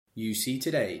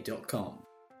uctoday.com.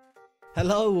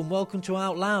 Hello and welcome to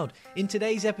Out Loud. In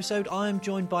today's episode, I am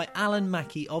joined by Alan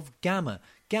Mackey of Gamma.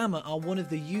 Gamma are one of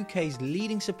the UK's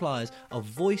leading suppliers of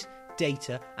voice,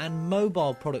 data and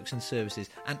mobile products and services,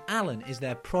 and Alan is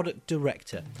their product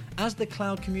director. As the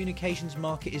cloud communications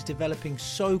market is developing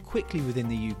so quickly within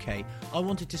the UK, I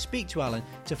wanted to speak to Alan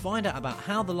to find out about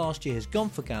how the last year has gone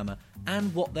for Gamma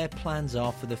and what their plans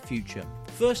are for the future.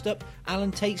 First up,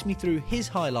 Alan takes me through his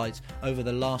highlights over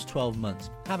the last 12 months.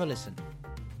 Have a listen.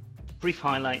 Brief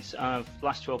highlights of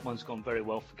last 12 months gone very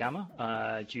well for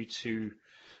Gamma due to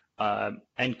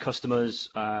end customers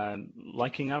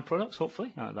liking our products,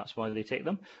 hopefully. That's why they take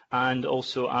them. And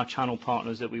also our channel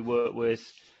partners that we work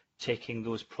with taking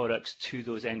those products to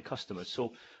those end customers.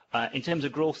 So in terms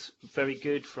of growth, very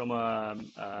good from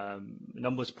a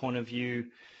numbers point of view.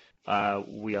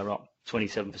 We are up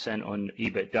 27% on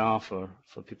EBITDA for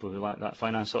people who like that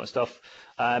finance sort of stuff.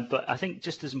 But I think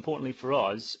just as importantly for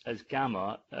us as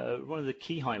Gamma, one of the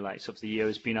key highlights of the year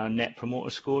has been our Net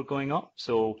Promoter Score going up.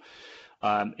 So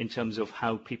in terms of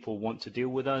how people want to deal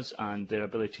with us and their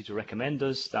ability to recommend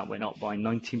us, that went up by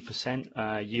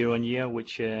 19% year on year,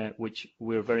 which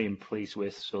we're very pleased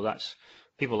with. So that's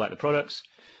people like the products,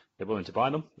 they're willing to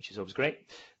buy them, which is always great.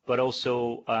 But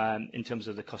also in terms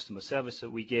of the customer service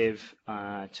that we give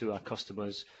to our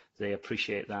customers, they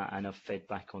appreciate that and have fed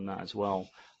back on that as well.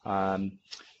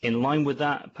 In line with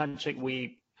that, Patrick,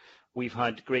 we've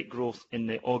had great growth in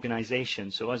the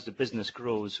organisation. So as the business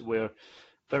grows, we're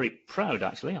very proud,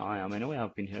 actually, I am anyway,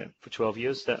 I've been here for 12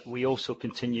 years, that we also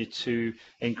continue to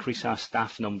increase our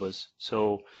staff numbers.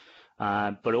 So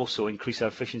but also increase our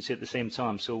efficiency at the same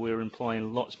time. So we're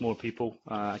employing lots more people.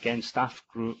 Again, staff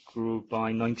grew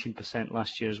by 19%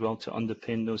 last year as well to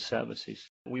underpin those services.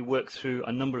 We work through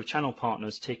a number of channel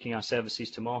partners taking our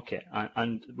services to market.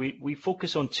 And we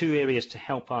focus on two areas to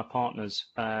help our partners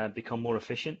become more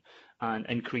efficient and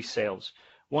increase sales.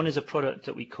 One is a product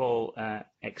that we call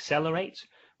Accelerate,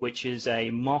 which is a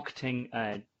marketing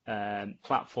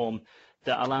platform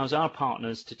that allows our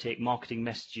partners to take marketing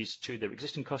messages to their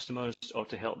existing customers or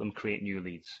to help them create new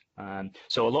leads.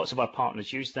 So lots of our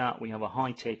partners use that. We have a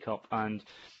high take-up, and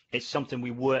it's something we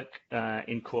work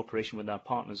in cooperation with our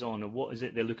partners on. And what is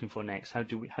it they're looking for next? How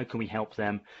can we help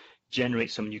them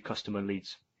generate some new customer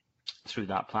leads through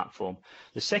that platform?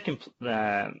 The second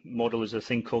model is a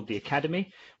thing called the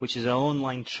Academy, which is an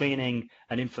online training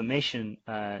and information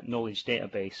knowledge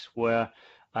database where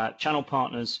channel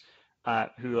partners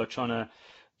who are trying to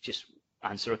just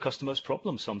answer a customer's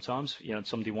problem. Sometimes,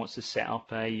 somebody wants to set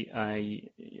up a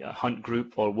hunt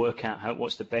group or work out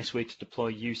what's the best way to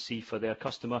deploy UC for their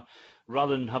customer.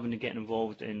 Rather than having to get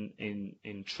involved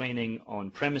in training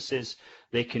on premises,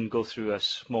 they can go through a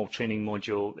small training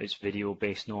module. It's video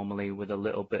based normally with a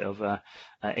little bit of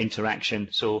interaction.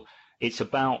 So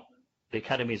the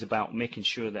Academy is about making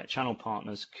sure that channel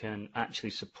partners can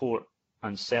actually support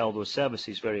and sell those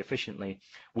services very efficiently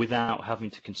without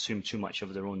having to consume too much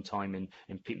of their own time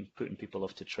in putting people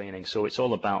off to training. So it's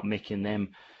all about making them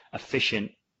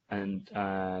efficient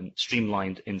and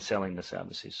streamlined in selling the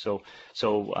services. So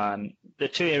the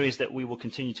two areas that we will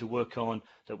continue to work on,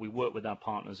 that we work with our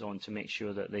partners on to make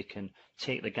sure that they can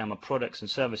take the Gamma products and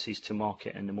services to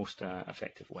market in the most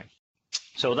effective way.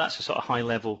 So that's a sort of high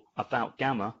level about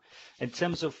Gamma. In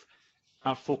terms of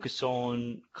our focus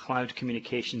on cloud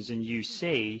communications and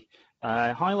UC,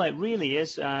 highlight really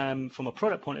is, from a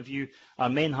product point of view, our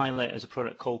main highlight is a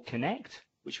product called Connect,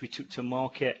 which we took to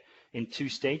market in two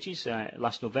stages,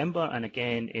 last November and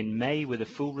again in May with a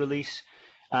full release.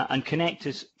 And Connect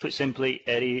is, put simply,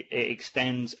 it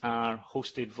extends our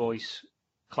hosted voice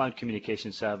cloud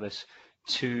communication service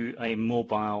to a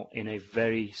mobile in a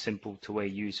very simple to way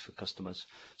use for customers.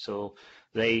 So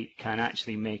they can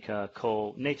actually make a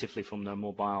call natively from their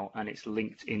mobile, and it's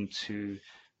linked into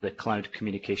the cloud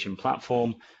communication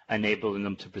platform, enabling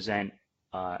them to present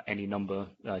any number,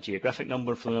 geographic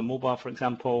number from their mobile, for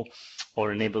example,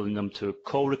 or enabling them to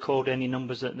call record any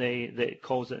numbers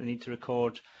calls that they need to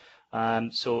record.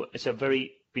 So it's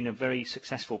been a very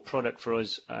successful product for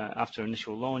us after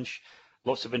initial launch.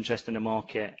 Lots of interest in the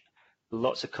market.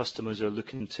 Lots of customers are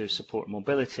looking to support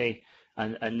mobility,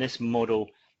 and this model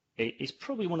is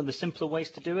probably one of the simpler ways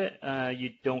to do it. You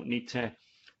don't need to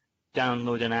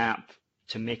download an app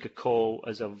to make a call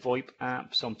as a VoIP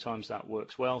app. Sometimes that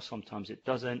works well, sometimes it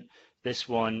doesn't. This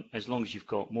one, as long as you've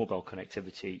got mobile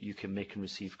connectivity, you can make and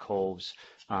receive calls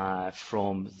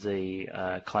from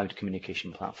the cloud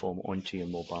communication platform onto your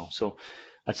mobile. So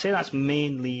I'd say that's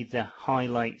mainly the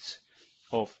highlights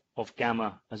of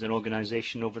Gamma as an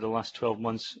organization over the last 12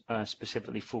 months,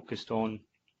 specifically focused on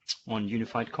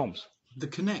unified comms. The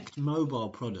Connect mobile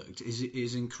product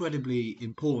is incredibly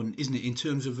important, isn't it, in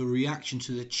terms of a reaction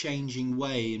to the changing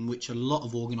way in which a lot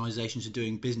of organisations are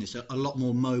doing business, a lot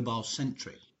more mobile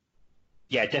centric.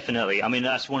 Yeah, definitely. I mean,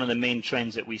 that's one of the main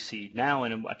trends that we see now,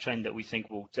 and a trend that we think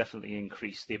will definitely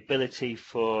increase the ability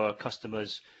for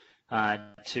customers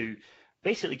to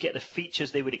basically get the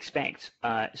features they would expect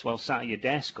as well sat at your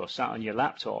desk or sat on your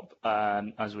laptop,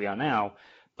 as we are now,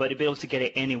 but to be able to get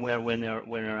it anywhere when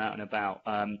they're out and about.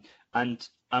 And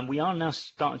we are now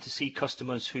starting to see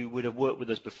customers who would have worked with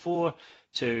us before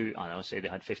to, I don't know, say they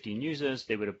had 15 users,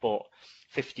 they would have bought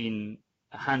 15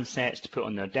 handsets to put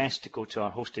on their desk to go to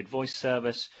our hosted voice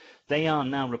service. They are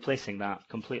now replacing that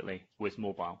completely with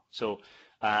mobile. So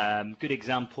good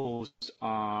examples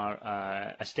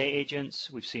are estate agents.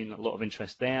 We've seen a lot of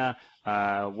interest there,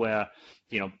 where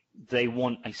they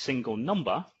want a single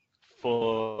number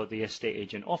for the estate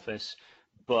agent office,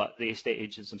 but the estate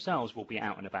agents themselves will be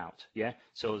out and about. Yeah,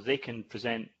 so they can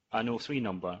present an O3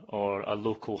 number or a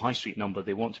local high street number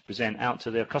they want to present out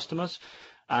to their customers,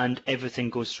 and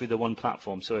everything goes through the one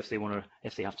platform. So if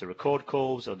they have to record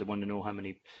calls, or they want to know how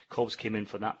many calls came in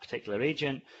for that particular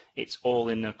agent, it's all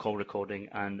in their call recording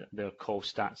and their call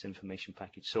stats information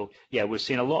package. So yeah, we're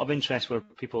seeing a lot of interest where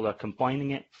people are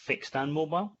combining it, fixed and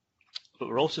mobile, but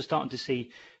we're also starting to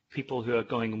see people who are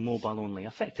going mobile only,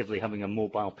 effectively having a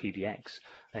mobile PBX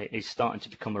is starting to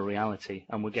become a reality,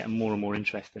 and we're getting more and more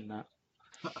interest in that.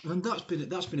 And that's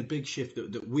been a big shift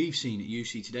that we've seen at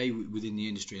UC today within the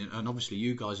industry, and obviously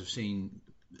you guys have seen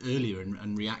earlier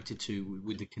and reacted to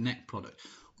with the Connect product.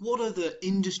 What are the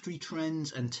industry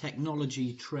trends and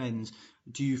technology trends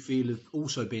do you feel have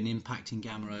also been impacting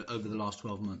Gamma over the last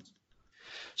 12 months?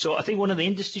 So I think one of the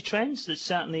industry trends that's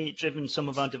certainly driven some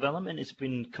of our development has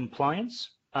been compliance.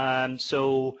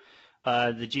 So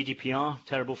the GDPR,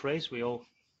 terrible phrase, we all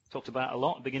talked about a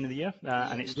lot at the beginning of the year,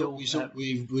 and it's still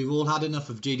we've all had enough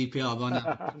of GDPR by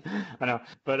now. I know,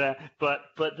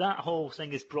 but that whole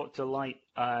thing is brought to light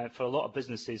for a lot of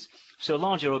businesses. So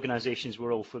larger organisations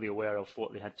were all fully aware of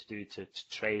what they had to do to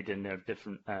trade in their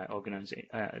different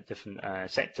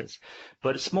sectors,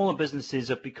 but smaller businesses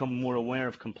have become more aware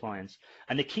of compliance.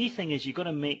 And the key thing is you've got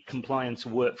to make compliance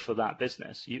work for that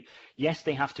business. Yes,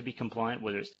 they have to be compliant,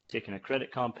 whether it's taking a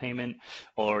credit card payment,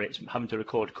 or it's having to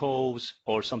record calls,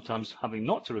 or sometimes having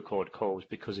not to record calls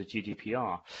because of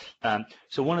GDPR.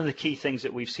 So one of the key things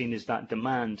that we've seen is that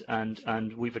demand,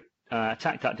 and we've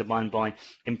attacked that demand by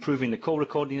improving the call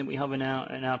recording that we have in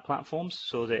our platforms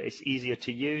so that it's easier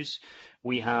to use.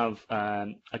 We have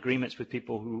agreements with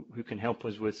people who can help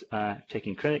us with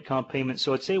taking credit card payments.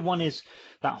 So I'd say one is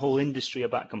that whole industry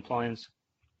about compliance,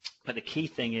 but the key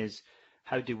thing is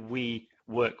how do we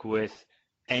work with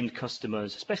end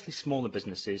customers, especially smaller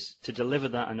businesses, to deliver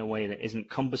that in a way that isn't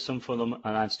cumbersome for them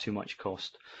and adds too much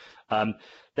cost.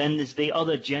 Then there's the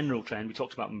other general trend. We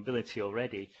talked about mobility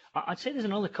already. I'd say there's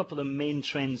another couple of main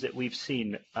trends that we've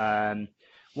seen.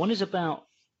 One is about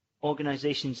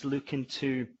organizations looking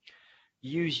to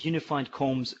use unified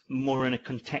comms more in a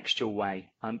contextual way.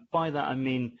 And by that I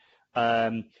mean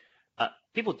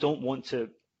people don't want to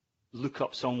look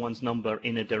up someone's number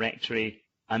in a directory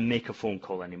and make a phone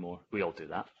call anymore. We all do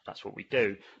that. That's what we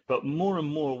do. But more and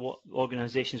more what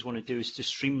organizations want to do is to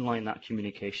streamline that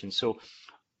communication. So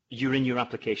you're in your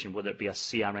application, whether it be a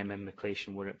CRM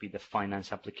application, whether it be the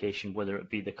finance application, whether it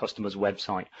be the customer's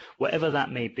website, whatever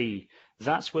that may be,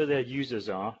 that's where their users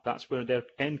are, that's where their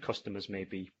end customers may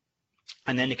be.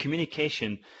 And then the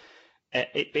communication,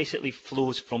 it basically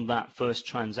flows from that first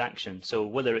transaction. So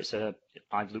whether it's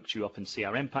I've looked you up in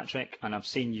CRM, Patrick, and I've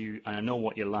seen you, and I know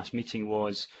what your last meeting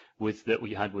was that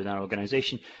we had with our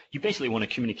organization, you basically want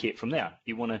to communicate from there.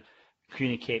 You want to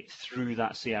communicate through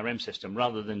that CRM system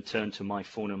rather than turn to my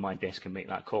phone on my desk and make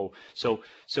that call. So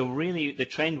really the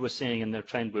trend we're seeing and the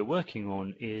trend we're working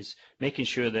on is making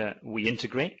sure that we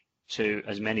integrate to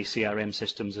as many CRM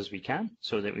systems as we can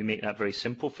so that we make that very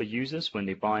simple for users when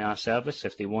they buy our service.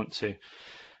 If they want to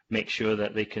make sure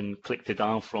that they can click the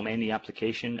dial from any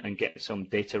application and get some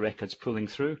data records pulling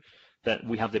through, that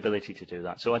we have the ability to do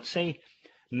that. So I'd say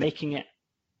making it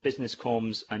business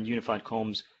comms and unified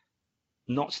comms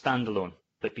not standalone,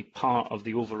 but be part of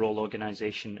the overall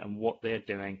organization and what they're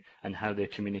doing and how they're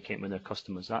communicating with their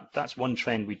customers. That's one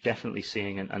trend we're definitely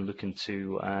seeing and looking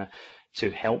to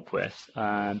help with.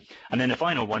 And then the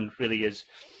final one really is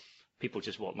people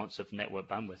just want lots of network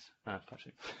bandwidth,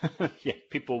 Patrick. Yeah,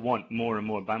 people want more and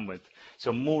more bandwidth.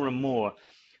 So more and more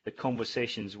the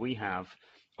conversations we have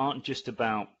aren't just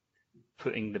about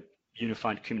putting the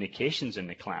unified communications in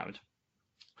the cloud.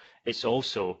 It's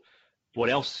also what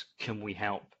else can we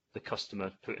help the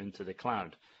customer put into the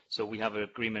cloud? So we have an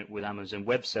agreement with Amazon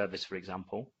Web Service, for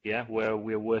example, yeah, where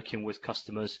we're working with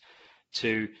customers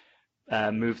to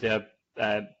move their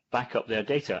back up their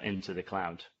data into the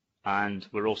cloud. And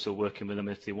we're also working with them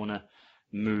if they want to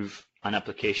move an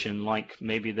application like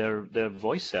maybe their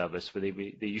voice service, where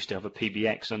they used to have a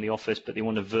PBX on the Office, but they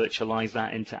want to virtualize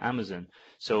that into Amazon.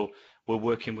 So we're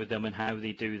working with them on how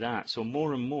they do that. So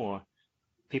more and more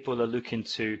people are looking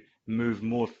to move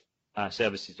more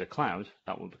services to the cloud.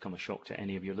 That will become a shock to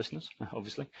any of your listeners,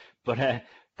 obviously.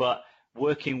 But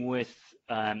working with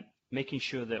making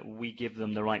sure that we give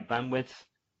them the right bandwidth,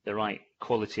 the right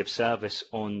quality of service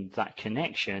on that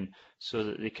connection, so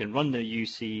that they can run their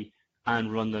UC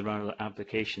and run their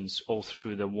applications all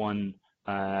through the one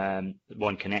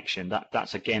connection.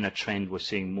 That's again a trend we're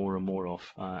seeing more and more of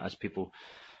as people,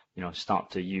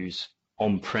 start to use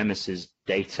on-premises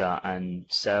data and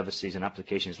services and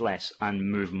applications less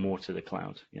and move more to the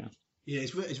cloud. Yeah. Yeah,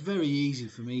 it's very easy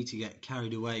for me to get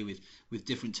carried away with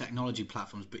different technology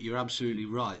platforms, but you're absolutely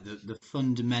right. The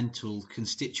fundamental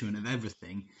constituent of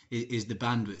everything is the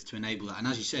bandwidth to enable that. And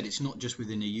as you said, it's not just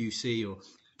within a UC or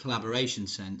collaboration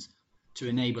sense. To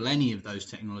enable any of those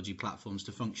technology platforms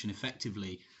to function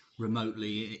effectively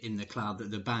remotely in the cloud,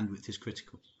 that the bandwidth is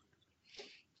critical.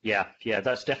 Yeah,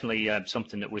 that's definitely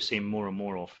something that we're seeing more and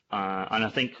more of. And I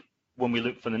think when we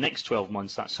look for the next 12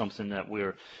 months, that's something that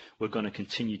we're going to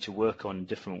continue to work on in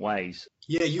different ways.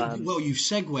 Yeah, you've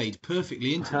segued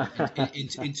perfectly into that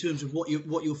in terms of what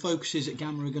your focuses at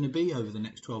Gamma are going to be over the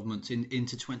next 12 months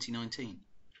into 2019.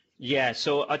 Yeah,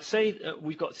 so I'd say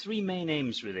we've got three main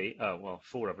aims, really. Well,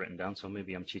 four I've written down, so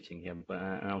maybe I'm cheating here, but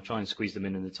I'll try and squeeze them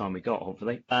in the time we got,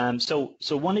 hopefully. So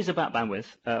one is about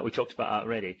bandwidth. We talked about that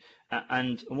already.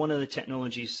 And one of the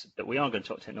technologies that we are going to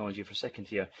talk technology for a second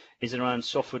here is around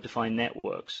software-defined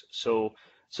networks. So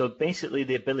basically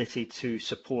the ability to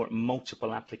support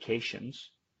multiple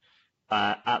applications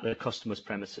at the customer's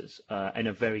premises in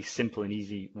a very simple and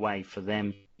easy way for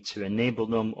them to enable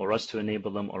them, or us to enable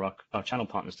them, or our channel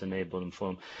partners to enable them for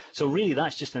them. So really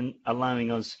that's just allowing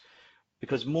us,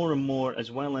 because more and more, as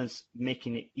well as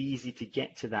making it easy to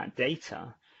get to that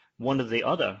data, one of the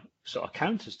other sort of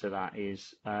counters to that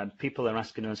is people are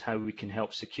asking us how we can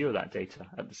help secure that data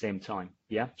at the same time.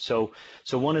 Yeah. So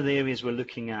one of the areas we're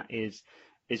looking at is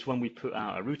when we put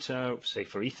out a router, say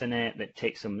for Ethernet, that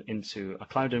takes them into a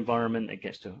cloud environment, that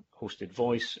gets to hosted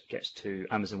voice, gets to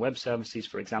Amazon Web Services,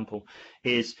 for example,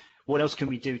 is what else can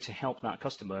we do to help that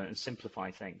customer and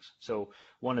simplify things? So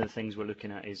one of the things we're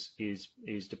looking at is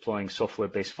deploying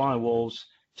software-based firewalls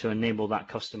to enable that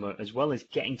customer, as well as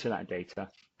getting to that data,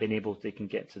 they can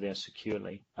get to there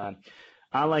securely.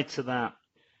 Allied to that,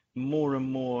 more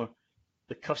and more,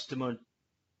 the customer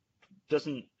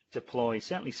doesn't deploy,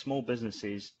 certainly small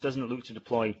businesses, doesn't look to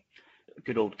deploy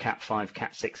good old Cat5,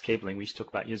 Cat6 cabling we used to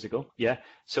talk about years ago. Yeah,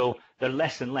 so they're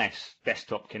less and less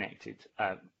desktop connected.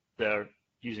 They're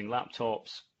using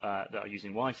laptops that are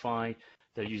using Wi-Fi.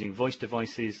 They're using voice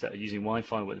devices that are using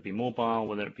Wi-Fi, whether it be mobile,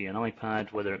 whether it be an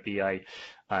iPad, whether it be a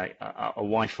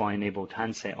Wi-Fi enabled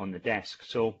handset on the desk.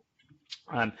 So,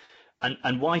 and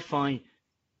Wi-Fi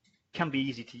can be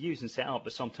easy to use and set up,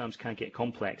 but sometimes can get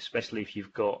complex, especially if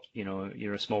you've got,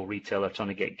 you're a small retailer trying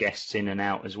to get guests in and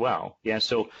out as well. Yeah.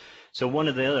 So one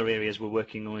of the other areas we're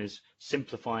working on is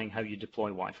simplifying how you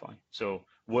deploy Wi-Fi. So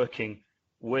working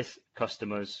with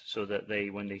customers so that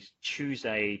when they choose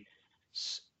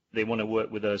they want to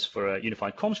work with us for a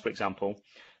unified comms, for example,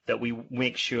 that we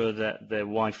make sure that the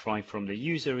Wi-Fi from the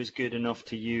user is good enough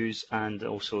to use, and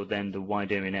also then the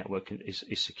wide area network is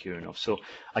secure enough. So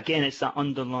again, it's that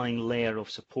underlying layer of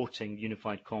supporting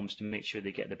unified comms to make sure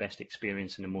they get the best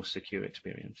experience and the most secure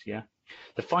experience. Yeah.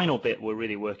 The final bit we're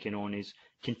really working on is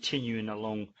continuing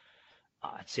along,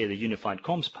 I'd say, the unified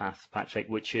comms path, Patrick,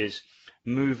 which is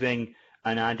moving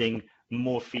and adding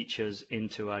more features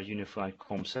into our unified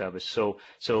comm service. So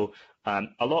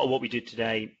a lot of what we do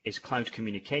today is cloud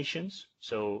communications.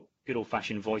 So good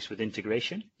old-fashioned voice with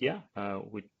integration. Yeah,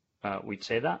 we'd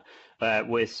say that,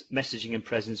 with messaging and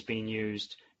presence being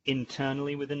used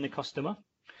internally within the customer.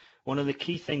 One of the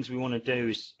key things we want to do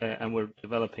is, and we're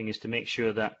developing, is to make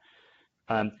sure that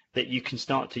that you can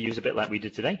start to use, a bit like we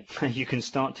did today, you can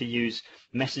start to use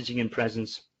messaging and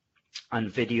presence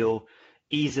and video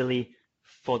easily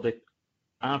for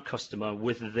our customer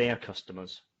with their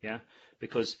customers. Yeah,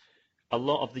 because a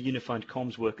lot of the unified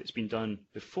comms work that's been done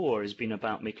before has been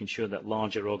about making sure that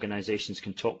larger organizations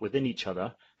can talk within each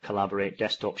other, collaborate,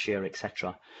 desktop share,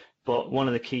 etc. But one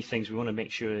of the key things we want to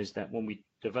make sure is that when we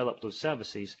develop those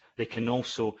services, they can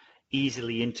also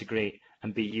easily integrate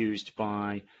and be used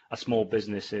by a small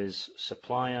business's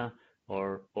supplier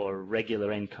or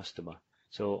regular end customer.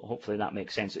 So hopefully that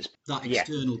makes sense. It's that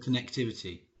external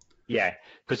connectivity. Yeah,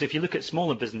 because if you look at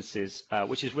smaller businesses,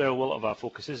 which is where a lot of our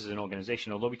focus is as an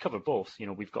organization, although we cover both,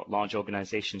 we've got large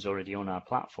organizations already on our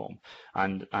platform,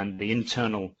 and the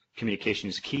internal communication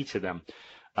is key to them.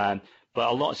 But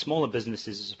a lot of smaller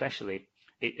businesses especially,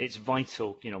 it's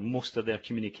vital, most of their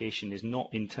communication is not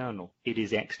internal, it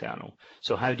is external.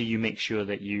 So how do you make sure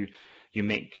that you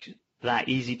make that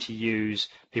easy to use,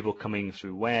 people coming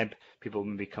through web, people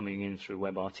maybe coming in through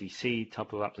WebRTC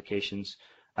type of applications,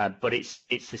 but it's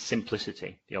the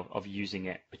simplicity of using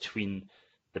it between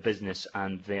the business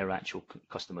and their actual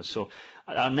customers. So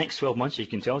our next 12 months, you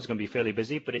can tell, is going to be fairly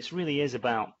busy, but it really is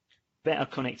about better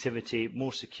connectivity,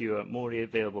 more secure, more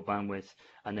available bandwidth,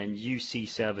 and then UC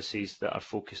services that are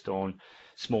focused on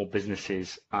small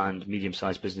businesses and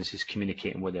medium-sized businesses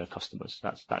communicating with their customers.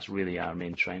 That's really our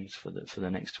main trends for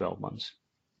the next 12 months.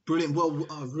 Brilliant. Well,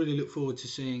 I really look forward to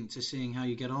seeing how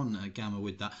you get on, Gamma,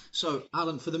 with that. So,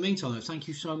 Alan, for the meantime, thank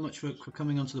you so much for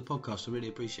coming onto the podcast. I really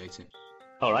appreciate it.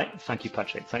 All right. Thank you,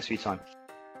 Patrick. Thanks for your time.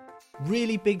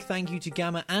 Really big thank you to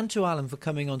Gamma and to Alan for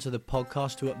coming onto the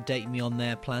podcast to update me on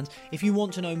their plans. If you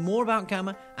want to know more about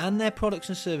Gamma and their products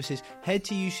and services, head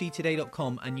to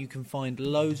uctoday.com and you can find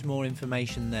loads more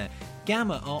information there.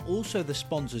 Gamma are also the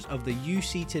sponsors of the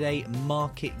UC Today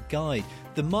Market Guide.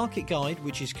 The Market Guide,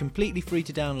 which is completely free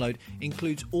to download,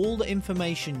 includes all the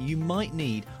information you might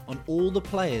need on all the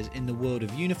players in the world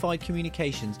of unified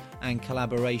communications and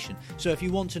collaboration. So if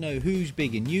you want to know who's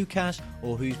big in UCaaS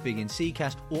or who's big in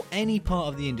CCaaS or any part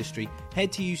of the industry,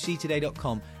 head to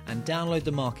uctoday.com and download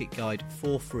the Market Guide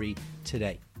for free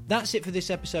today. That's it for this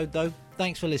episode though.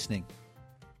 Thanks for listening.